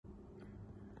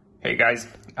Hey guys,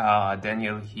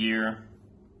 Daniel here,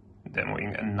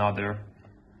 demoing another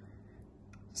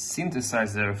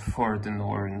synthesizer for the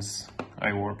Norns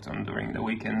I worked on during the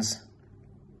weekends.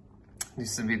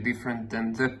 This is a bit different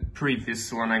than the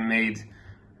previous one I made,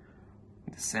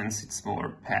 in the sense it's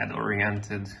more pad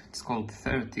oriented. It's called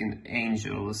 13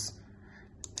 Angels,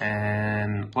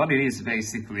 and what it is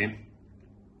basically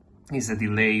is a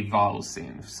delay vowel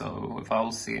synth. So a vowel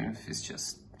synth is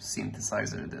just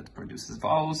synthesizer that produces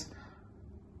vowels.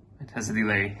 It has a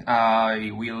delay.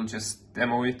 I will just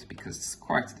demo it because it's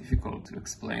quite difficult to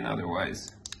explain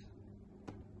otherwise.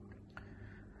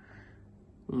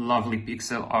 Lovely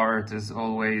pixel art as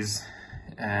always,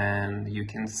 and you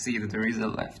can see that there is a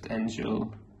left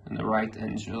angel and a right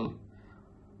angel.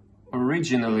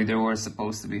 Originally there were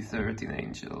supposed to be 13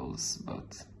 angels,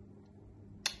 but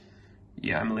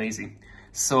yeah, I'm lazy.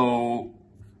 So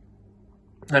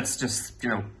let's just,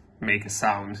 make a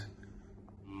sound.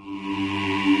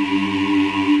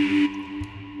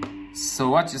 So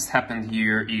what just happened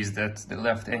here is that the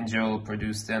left angel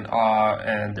produced an R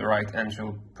and the right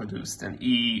angel produced an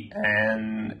E,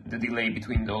 and the delay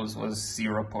between those was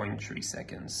 0.3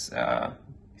 seconds.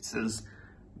 It says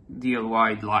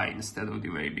DLY line instead of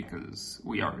delay because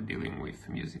we are dealing with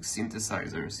music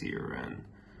synthesizers here, and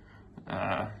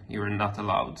you're not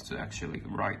allowed to actually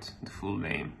write the full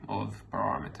name of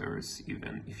parameters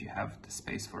even if you have the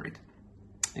space for it.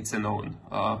 It's a known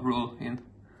rule in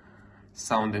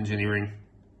sound engineering.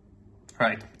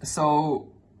 Right,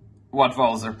 so what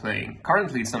vowels are playing?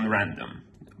 Currently it's on random.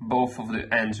 Both of the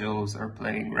angels are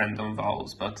playing random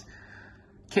vowels, but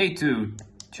K2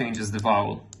 changes the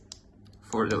vowel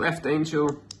for the left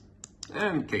angel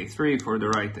and K3 for the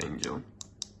right angel.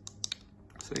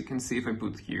 So you can see if I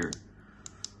put here,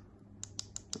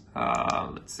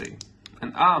 let's see,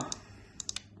 an A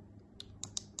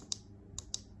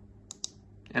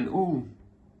and U,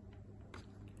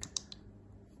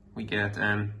 we get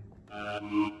an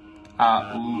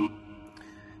A-U,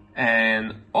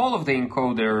 and all of the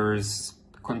encoders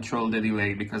control the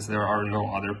delay because there are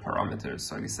no other parameters,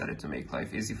 so I decided to make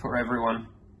life easy for everyone.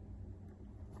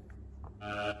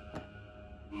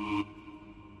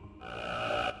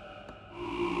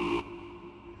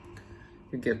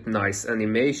 You get nice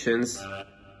animations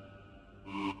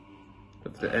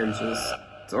of the angels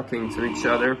talking to each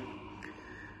other,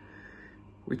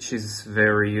 which is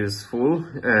very useful,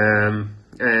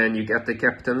 and you get the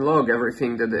captain log.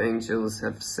 Everything that the angels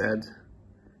have said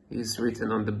is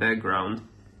written on the background.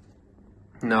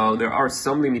 Now, there are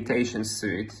some limitations to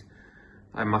it.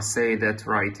 I must say that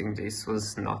writing this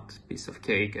was not a piece of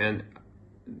cake, and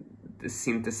the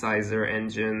synthesizer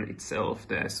engine itself,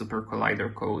 the Super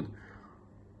Collider code,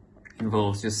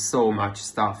 involves just so much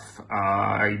stuff.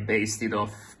 I based it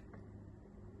off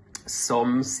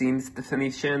some synth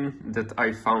definition that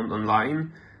I found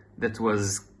online that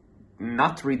was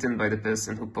not written by the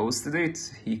person who posted it.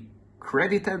 He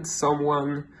credited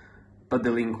someone, but the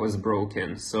link was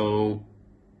broken. So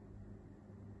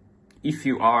if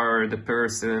you are the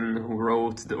person who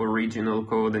wrote the original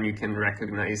code and you can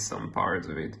recognize some parts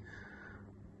of it,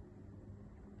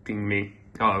 ping me.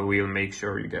 I will make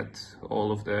sure you get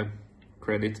all of the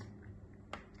credit.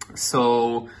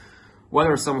 So what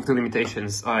are some of the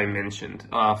limitations I mentioned?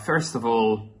 First of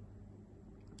all,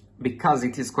 because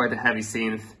it is quite a heavy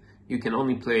synth, you can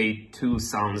only play 2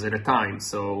 sounds at a time,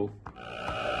 so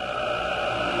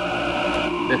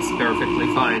that's perfectly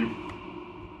fine.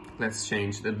 Let's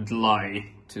change the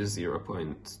delay to 0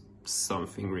 point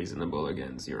something reasonable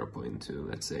again, 0.2,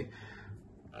 let's say.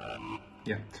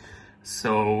 Yeah,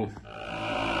 so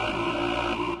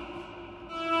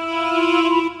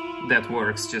that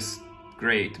works just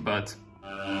great, but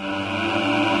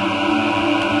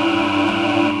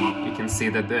you can see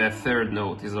that the third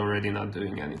note is already not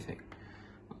doing anything.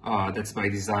 That's by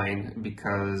design,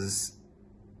 because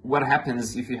what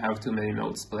happens if you have too many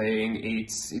notes playing,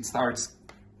 it starts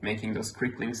making those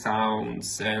crickling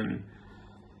sounds, and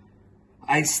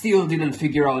I still didn't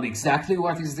figure out exactly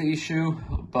what is the issue,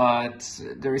 but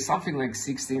there is something like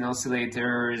 16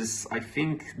 oscillators. I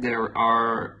think there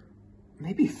are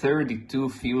maybe 32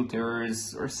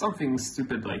 filters or something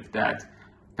stupid like that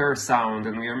per sound,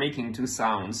 and we are making 2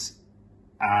 sounds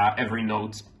every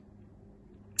note,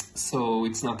 so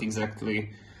it's not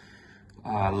exactly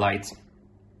light.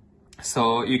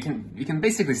 So you can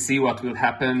basically see what will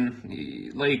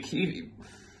happen. Like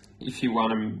if you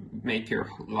want to make your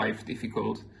life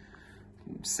difficult,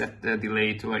 set the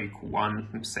delay to like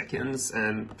 1 second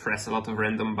and press a lot of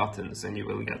random buttons, and you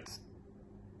will get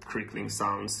crickling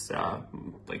sounds,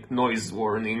 like noise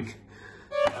warning.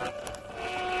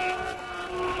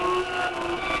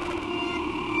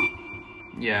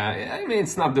 Yeah, I mean,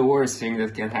 it's not the worst thing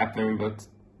that can happen, but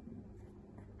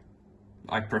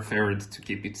I preferred to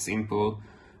keep it simple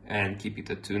and keep it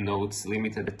at 2 notes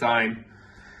limit at a time.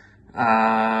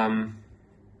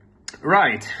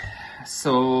 Right,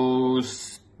 so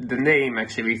the name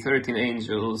actually 13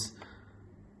 Angels,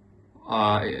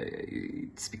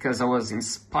 it's because I was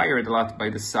inspired a lot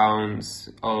by the sounds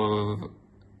of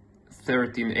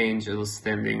 13 Angels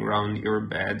Standing Round Your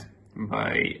Bed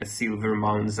by A Silver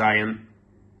Mount Zion.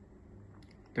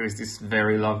 There is this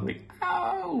very lovely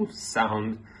ow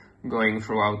sound going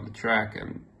throughout the track,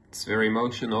 and it's very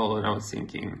emotional, and I was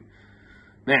thinking,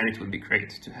 man, it would be great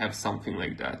to have something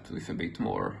like that with a bit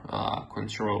more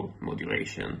control,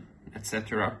 modulation,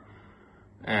 etc.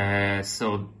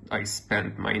 So I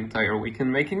spent my entire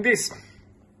weekend making this.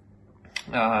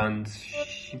 And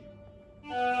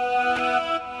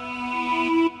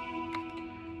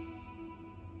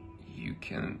you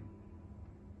can...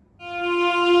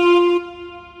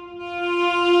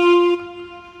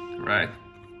 Right.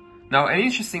 Now, an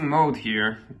interesting mode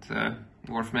here,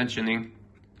 worth mentioning,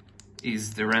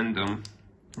 is the random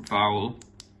vowel.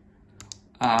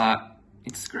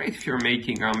 It's great if you're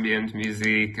making ambient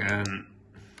music and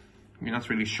you're not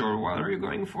really sure what are you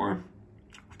going for.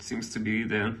 It seems to be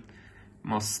the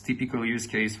most typical use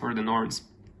case for the Norns.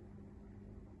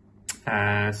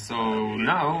 So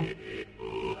now,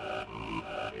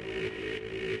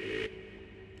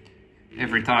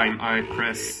 every time I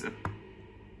press a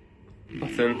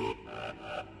button,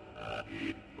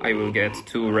 I will get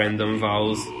 2 random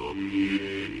vowels.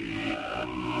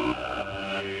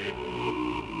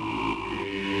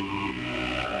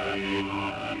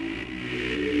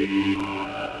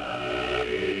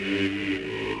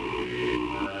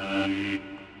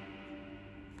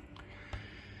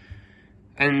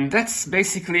 And that's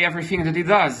basically everything that it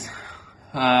does.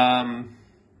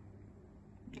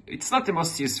 It's not the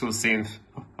most useful synth,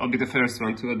 I'll be the first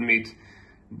one to admit,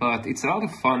 but it's a lot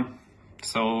of fun,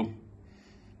 so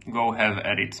go have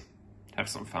at it, have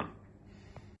some fun.